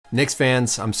Knicks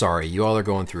fans, I'm sorry, you all are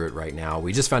going through it right now.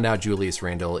 We just found out Julius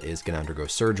Randle is going to undergo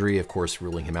surgery, of course,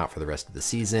 ruling him out for the rest of the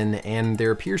season, and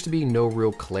there appears to be no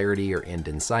real clarity or end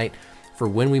in sight for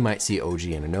when we might see OG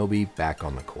Anunoby back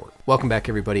on the court. Welcome back,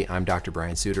 everybody. I'm Dr.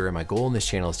 Brian Sutterer, and my goal in this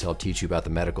channel is to help teach you about the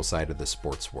medical side of the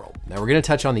sports world. Now, we're going to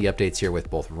touch on the updates here with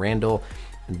both Randle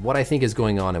and what I think is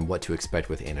going on and what to expect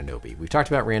with Anunoby. We've talked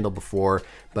about Randle before,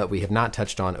 but we have not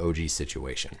touched on OG's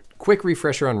situation. Quick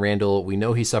refresher on Randle. We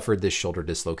know he suffered this shoulder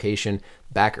dislocation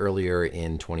back earlier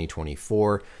in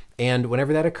 2024. And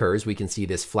whenever that occurs, we can see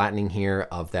this flattening here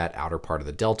of that outer part of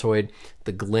the deltoid,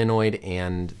 the glenoid,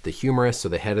 and the humerus. So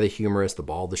the head of the humerus, the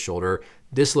ball of the shoulder,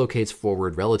 dislocates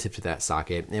forward relative to that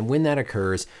socket. And when that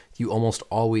occurs, you almost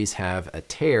always have a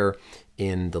tear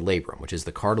in the labrum, which is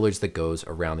the cartilage that goes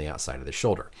around the outside of the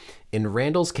shoulder. In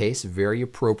Randle's case, very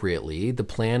appropriately, the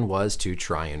plan was to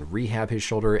try and rehab his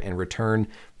shoulder and return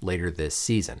later this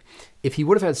season. If he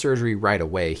would have had surgery right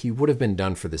away, he would have been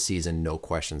done for the season, no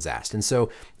questions asked. And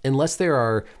so unless there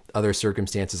are other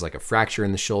circumstances like a fracture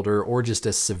in the shoulder or just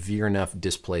a severe enough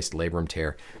displaced labrum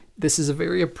tear, this is a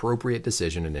very appropriate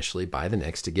decision initially by the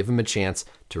Knicks to give him a chance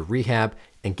to rehab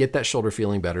and get that shoulder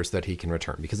feeling better so that he can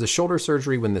return. Because the shoulder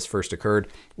surgery, when this first occurred,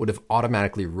 would have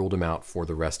automatically ruled him out for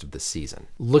the rest of the season.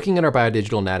 Looking at our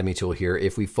biodigital anatomy tool here,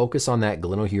 if we focus on that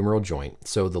glenohumeral joint,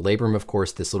 so the labrum, of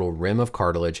course, this little rim of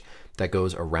cartilage that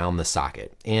goes around the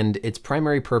socket, and its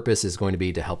primary purpose is going to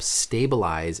be to help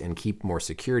stabilize and keep more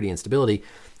security and stability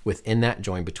within that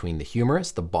joint between the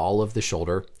humerus, the ball of the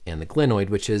shoulder, and the glenoid,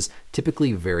 which is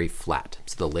typically very flat.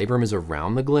 So the labrum is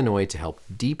around the glenoid to help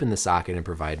deepen the socket and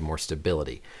provide more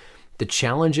stability. The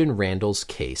challenge in Randle's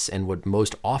case, and what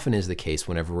most often is the case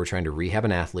whenever we're trying to rehab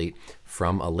an athlete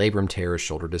from a labrum tear or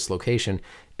shoulder dislocation,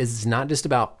 is it's not just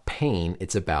about pain,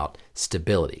 it's about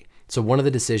stability. So one of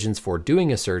the decisions for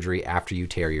doing a surgery after you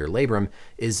tear your labrum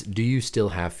is, do you still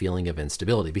have feeling of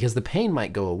instability? Because the pain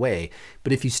might go away,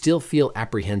 but if you still feel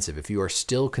apprehensive, if you are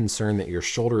still concerned that your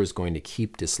shoulder is going to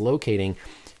keep dislocating,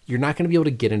 you're not going to be able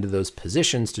to get into those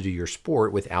positions to do your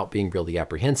sport without being really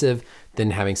apprehensive,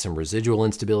 then having some residual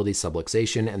instability,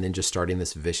 subluxation, and then just starting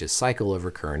this vicious cycle of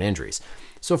recurrent injuries.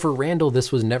 So for Randle,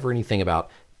 this was never anything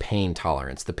about pain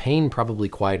tolerance. The pain probably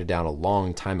quieted down a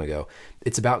long time ago.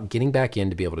 It's about getting back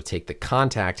in to be able to take the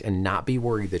contact and not be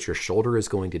worried that your shoulder is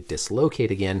going to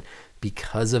dislocate again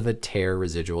because of a tear,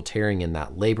 residual tearing in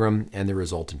that labrum and the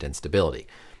resultant instability.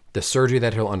 The surgery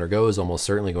that he'll undergo is almost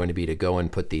certainly going to be to go and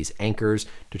put these anchors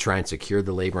to try and secure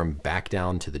the labrum back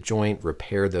down to the joint,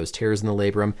 repair those tears in the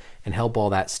labrum, and help all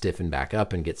that stiffen back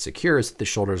up and get secure so that the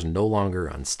shoulder is no longer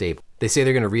unstable. They say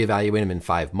they're going to reevaluate him in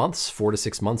 5 months. 4 to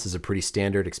 6 months is a pretty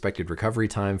standard expected recovery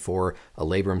time for a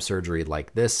labrum surgery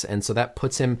like this. And so that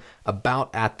puts him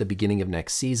about at the beginning of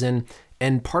next season.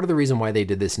 And part of the reason why they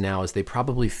did this now is they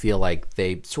probably feel like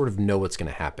they sort of know what's going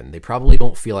to happen. They probably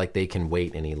don't feel like they can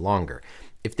wait any longer.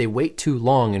 If they wait too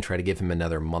long and try to give him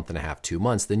another month and a half, 2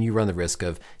 months, then you run the risk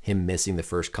of him missing the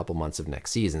first couple months of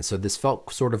next season. So this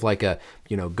felt sort of like a,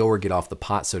 go or get off the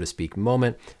pot, so to speak,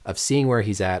 moment of seeing where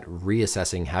he's at,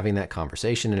 reassessing, having that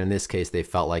conversation. And in this case, they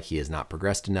felt like he has not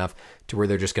progressed enough to where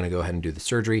they're just going to go ahead and do the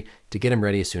surgery to get him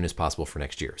ready as soon as possible for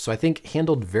next year. So I think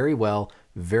handled very well,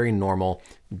 very normal,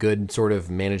 good sort of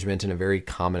management and a very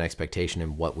common expectation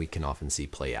in what we can often see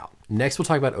play out. Next, we'll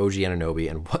talk about OG Anunoby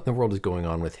and what in the world is going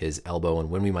on with his elbow and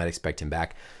when we might expect him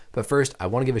back. But first, I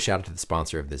want to give a shout out to the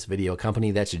sponsor of this video, a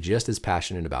company that's just as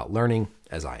passionate about learning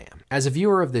as I am. As a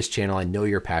viewer of this channel, I know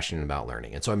you're passionate about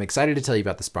learning, and so I'm excited to tell you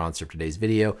about the sponsor of today's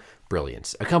video,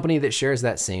 Brilliant, a company that shares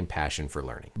that same passion for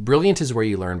learning. Brilliant is where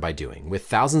you learn by doing, with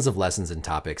thousands of lessons in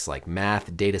topics like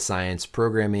math, data science,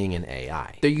 programming, and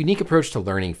AI. Their unique approach to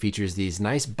learning features these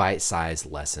nice bite-sized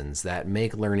lessons that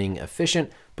make learning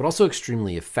efficient, but also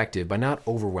extremely effective by not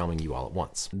overwhelming you all at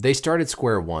once. They start at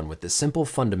square one with the simple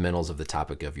fundamentals of the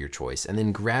topic of your choice, and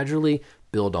then gradually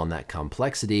build on that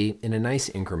complexity in a nice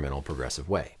incremental progressive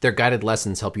way. Their guided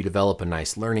lessons help you develop a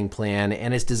nice learning plan,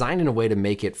 and it's designed in a way to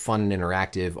make it fun and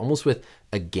interactive, almost with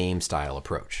a game style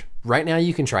approach. Right now,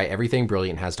 you can try everything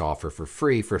Brilliant has to offer for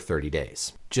free for 30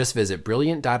 days. Just visit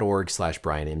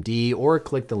brilliant.org/BrianMD or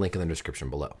click the link in the description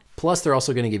below. Plus, they're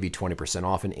also going to give you 20%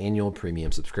 off an annual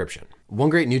premium subscription.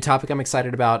 One great new topic I'm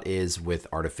excited about is with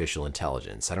artificial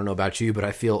intelligence. I don't know about you, but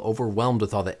I feel overwhelmed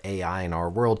with all the AI in our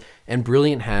world, and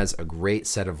Brilliant has a great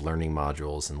set of learning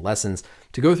modules and lessons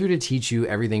to go through to teach you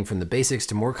everything from the basics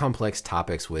to more complex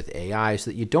topics with AI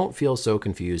so that you don't feel so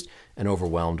confused and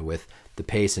overwhelmed with the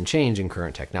pace and change in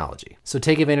current technology. So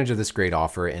take advantage of this great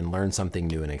offer and learn something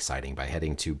new and exciting by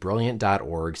heading to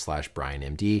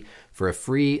brilliant.org/BrianMD for a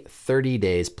free 30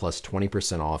 days plus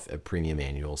 20% off a premium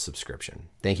annual subscription.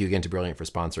 Thank you again to Brilliant for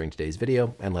sponsoring today's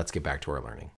video, and let's get back to our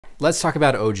learning. Let's talk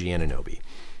about OG Anunoby.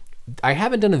 I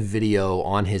haven't done a video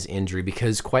on his injury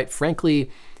because, quite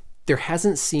frankly, there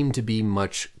hasn't seemed to be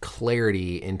much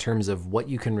clarity in terms of what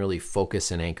you can really focus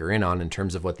and anchor in on in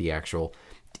terms of what the actual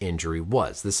injury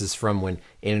was. This is from when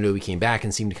Anunoby came back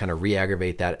and seemed to kind of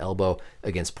re-aggravate that elbow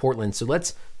against Portland. So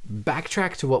let's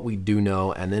backtrack to what we do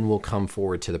know, and then we'll come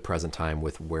forward to the present time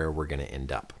with where we're going to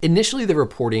end up. Initially, the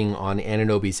reporting on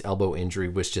Anunoby's elbow injury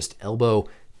was just elbow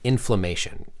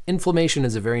inflammation. Inflammation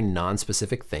is a very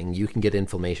non-specific thing. You can get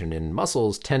inflammation in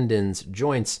muscles, tendons,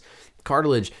 joints,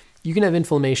 cartilage. You can have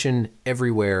inflammation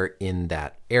everywhere in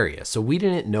that area. So we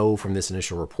didn't know from this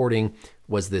initial reporting,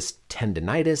 was this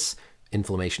tendinitis,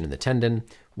 inflammation in the tendon?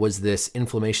 Was this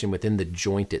inflammation within the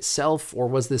joint itself, or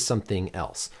was this something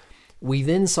else? We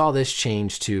then saw this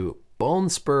change to bone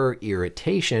spur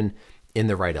irritation in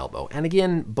the right elbow. And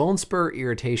again, bone spur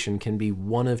irritation can be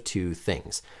one of two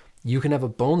things. You can have a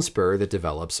bone spur that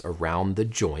develops around the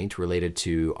joint related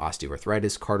to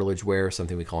osteoarthritis, cartilage wear,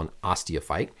 something we call an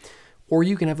osteophyte, or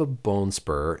you can have a bone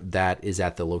spur that is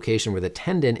at the location where the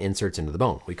tendon inserts into the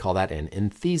bone. We call that an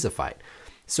enthesophyte.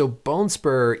 So bone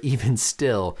spur, even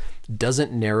still,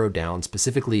 doesn't narrow down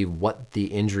specifically what the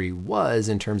injury was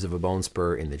in terms of a bone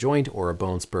spur in the joint or a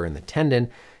bone spur in the tendon.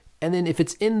 And then if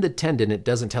it's in the tendon, it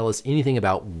doesn't tell us anything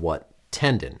about what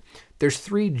tendon. There's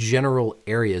three general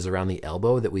areas around the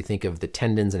elbow that we think of the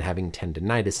tendons and having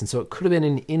tendinitis. And so it could have been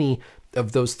in any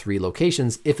of those three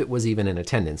locations if it was even in a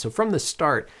tendon. So from the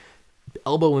start,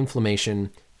 elbow inflammation,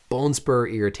 bone spur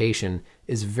irritation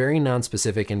is very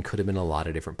nonspecific and could have been a lot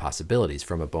of different possibilities,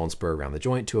 from a bone spur around the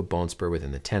joint to a bone spur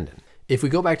within the tendon. If we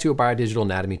go back to a biodigital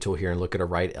anatomy tool here and look at a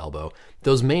right elbow,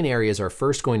 those main areas are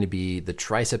first going to be the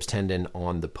triceps tendon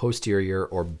on the posterior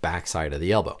or back side of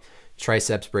the elbow.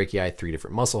 Triceps brachii, three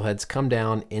different muscle heads, come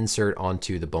down, insert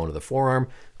onto the bone of the forearm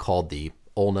called the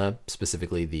ulna,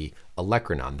 specifically the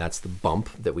olecranon. That's the bump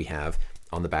that we have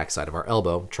on the backside of our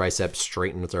elbow. Triceps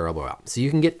straightens our elbow out. So you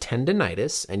can get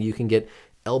tendinitis and you can get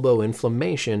elbow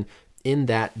inflammation in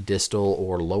that distal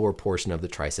or lower portion of the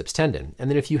triceps tendon. And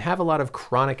then if you have a lot of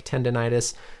chronic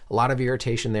tendinitis, a lot of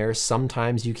irritation there,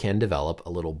 sometimes you can develop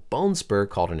a little bone spur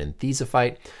called an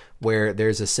enthesophyte, where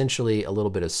there's essentially a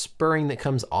little bit of spurring that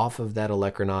comes off of that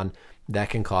olecranon that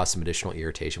can cause some additional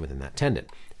irritation within that tendon.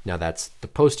 Now that's the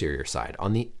posterior side.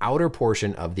 On the outer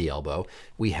portion of the elbow,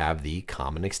 we have the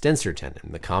common extensor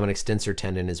tendon. The common extensor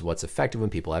tendon is what's affected when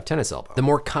people have tennis elbow. The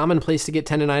more common place to get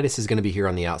tendinitis is going to be here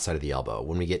on the outside of the elbow.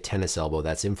 When we get tennis elbow,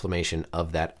 that's inflammation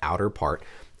of that outer part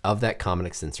of that common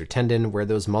extensor tendon, where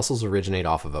those muscles originate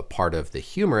off of a part of the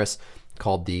humerus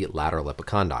called the lateral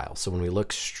epicondyle. So when we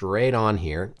look straight on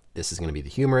here, this is going to be the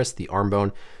humerus, the arm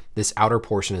bone. This outer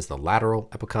portion is the lateral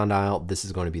epicondyle. This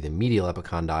is going to be the medial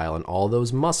epicondyle, and all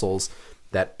those muscles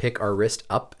that pick our wrist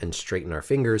up and straighten our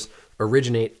fingers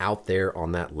originate out there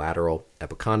on that lateral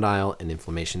epicondyle, and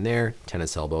inflammation there,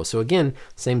 tennis elbow. So again,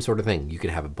 same sort of thing. You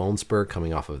could have a bone spur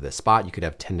coming off of this spot. You could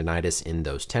have tendinitis in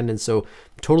those tendons. So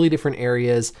totally different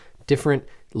areas, different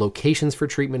locations for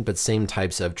treatment, but same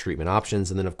types of treatment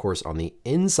options. And then of course, on the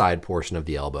inside portion of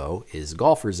the elbow is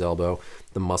golfer's elbow,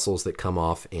 the muscles that come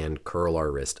off and curl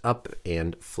our wrist up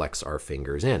and flex our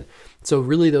fingers in. So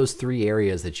really those three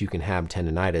areas that you can have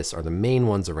tendinitis are the main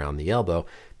ones around the elbow.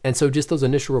 And so just those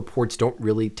initial reports don't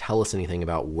really tell us anything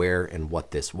about where and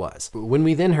what this was. When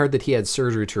we then heard that he had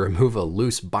surgery to remove a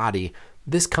loose body,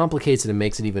 this complicates it and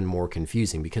makes it even more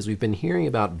confusing, because we've been hearing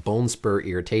about bone spur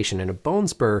irritation, and a bone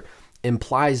spur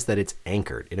implies that it's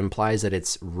anchored. It implies that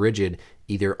it's rigid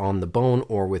either on the bone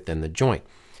or within the joint.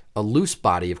 A loose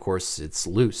body, of course, it's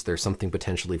loose. There's something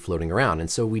potentially floating around. And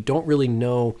so we don't really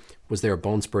know, was there a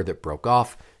bone spur that broke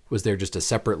off? Was there just a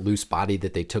separate loose body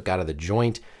that they took out of the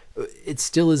joint? It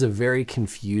still is a very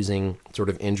confusing sort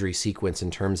of injury sequence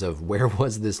in terms of where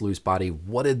was this loose body,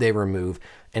 what did they remove,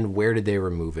 and where did they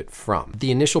remove it from?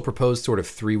 The initial proposed sort of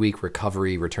 3-week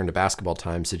recovery, return to basketball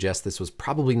time suggests this was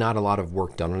probably not a lot of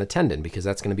work done on a tendon, because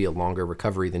that's going to be a longer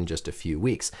recovery than just a few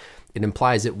weeks. It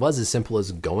implies it was as simple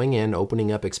as going in,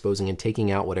 opening up, exposing, and taking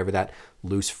out whatever that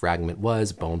loose fragment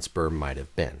was, bone spur might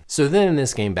have been. So then in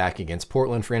this game back against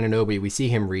Portland for Anunoby, we see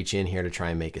him reach in here to try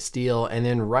and make a steal, and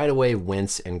then right away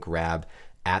wince and grab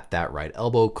at that right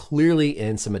elbow, clearly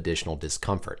in some additional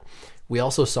discomfort. We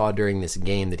also saw during this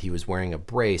game that he was wearing a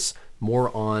brace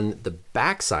more on the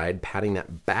backside, padding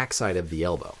that backside of the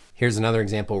elbow. Here's another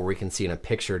example where we can see in a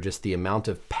picture just the amount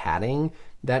of padding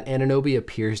that Anunoby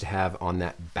appears to have on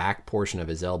that back portion of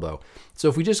his elbow. So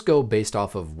if we just go based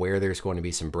off of where there's going to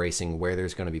be some bracing, where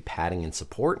there's going to be padding and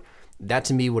support, that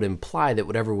to me would imply that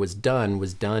whatever was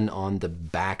done on the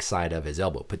backside of his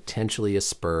elbow, potentially a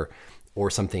spur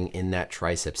or something in that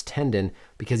triceps tendon,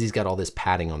 because he's got all this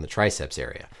padding on the triceps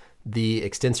area. The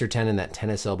extensor tendon, that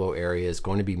tennis elbow area, is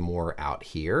going to be more out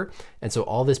here. And so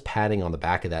all this padding on the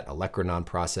back of that olecranon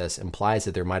process implies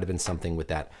that there might have been something with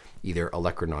that either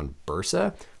olecranon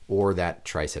bursa or that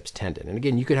triceps tendon. And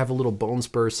again, you could have a little bone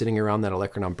spur sitting around that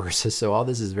olecranon bursa, so all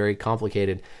this is very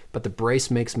complicated, but the brace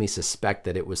makes me suspect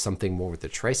that it was something more with the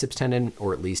triceps tendon,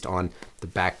 or at least on the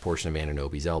back portion of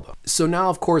Anunoby's elbow. So now,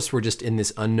 of course, we're just in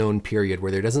this unknown period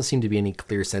where there doesn't seem to be any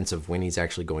clear sense of when he's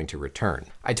actually going to return.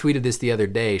 I tweeted this the other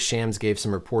day. Shams gave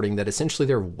some reporting that essentially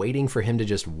they're waiting for him to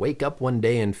just wake up one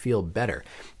day and feel better.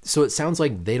 So it sounds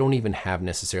like they don't even have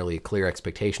necessarily a clear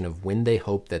expectation of when they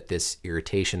hope that this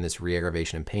irritation, this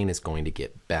re-aggravation and pain is going to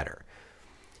get better.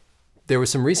 There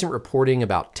was some recent reporting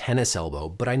about tennis elbow,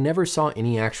 but I never saw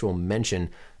any actual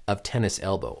mention of tennis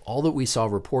elbow. All that we saw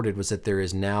reported was that there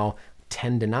is now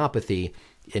tendinopathy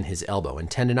in his elbow. And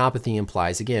tendinopathy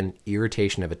implies, again,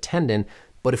 irritation of a tendon.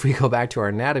 But if we go back to our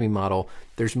anatomy model,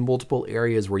 there's multiple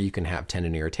areas where you can have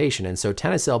tendon irritation. And so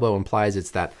tennis elbow implies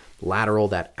it's that lateral,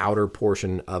 that outer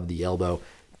portion of the elbow.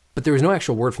 But there was no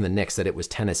actual word from the Knicks that it was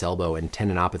tennis elbow and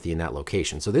tendinopathy in that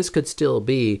location. So this could still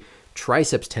be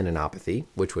triceps tendinopathy,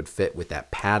 which would fit with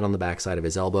that pad on the backside of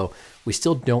his elbow. We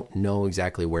still don't know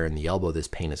exactly where in the elbow this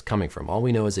pain is coming from. All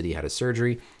we know is that he had a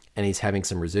surgery and he's having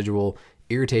some residual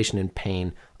irritation and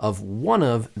pain of one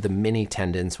of the many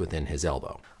tendons within his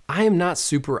elbow. I am not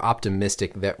super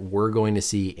optimistic that we're going to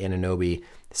see Anunoby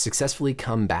successfully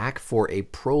come back for a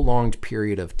prolonged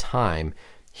period of time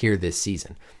here this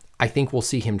season. I think we'll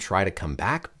see him try to come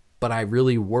back, but I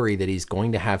really worry that he's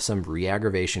going to have some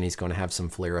re-aggravation. He's going to have some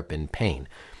flare-up in pain.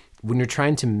 When you're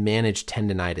trying to manage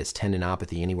tendinitis,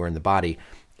 tendinopathy anywhere in the body,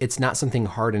 it's not something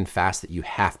hard and fast that you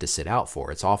have to sit out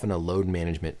for. It's often a load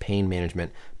management,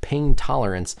 pain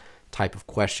tolerance type of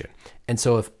question. And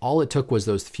so if all it took was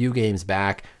those few games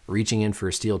back, reaching in for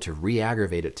a steal to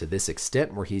re-aggravate it to this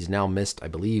extent where he's now missed, I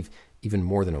believe, even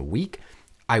more than a week,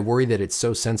 I worry that it's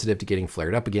so sensitive to getting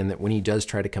flared up again that when he does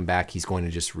try to come back, he's going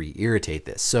to just re-irritate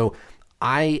this. So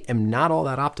I am not all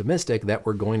that optimistic that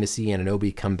we're going to see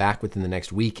Anunoby come back within the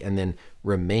next week and then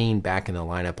remain back in the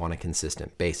lineup on a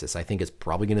consistent basis. I think it's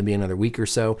probably going to be another week or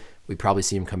so. We probably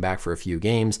see him come back for a few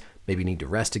games, maybe need to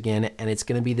rest again, and it's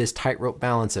going to be this tightrope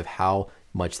balance of how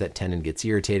much that tendon gets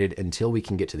irritated until we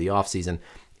can get to the offseason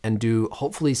and do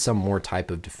hopefully some more type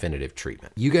of definitive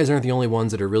treatment. You guys aren't the only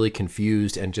ones that are really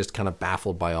confused and just kind of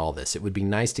baffled by all this. It would be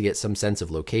nice to get some sense of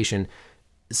location,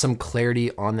 some clarity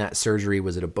on that surgery.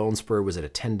 Was it a bone spur? Was it a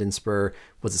tendon spur?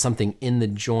 Was it something in the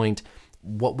joint?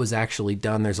 What was actually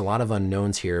done? There's a lot of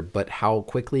unknowns here, but how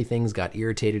quickly things got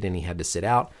irritated and he had to sit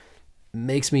out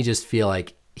makes me just feel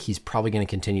like he's probably going to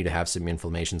continue to have some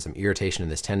inflammation, some irritation in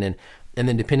this tendon. And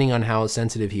then depending on how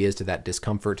sensitive he is to that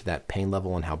discomfort, to that pain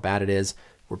level and how bad it is,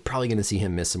 we're probably going to see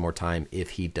him miss some more time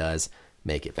if he does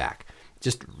make it back.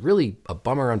 Just really a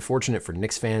bummer, unfortunate for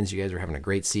Knicks fans. You guys are having a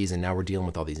great season. Now we're dealing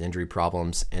with all these injury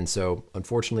problems. And so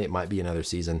unfortunately, it might be another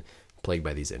season plagued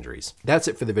by these injuries. That's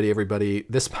it for the video, everybody.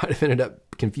 This might have ended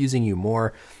up confusing you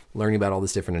more, learning about all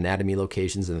these different anatomy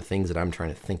locations and the things that I'm trying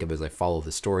to think of as I follow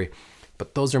the story.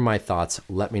 But those are my thoughts.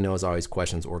 Let me know, as always,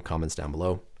 questions or comments down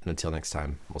below. And until next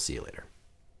time, we'll see you later.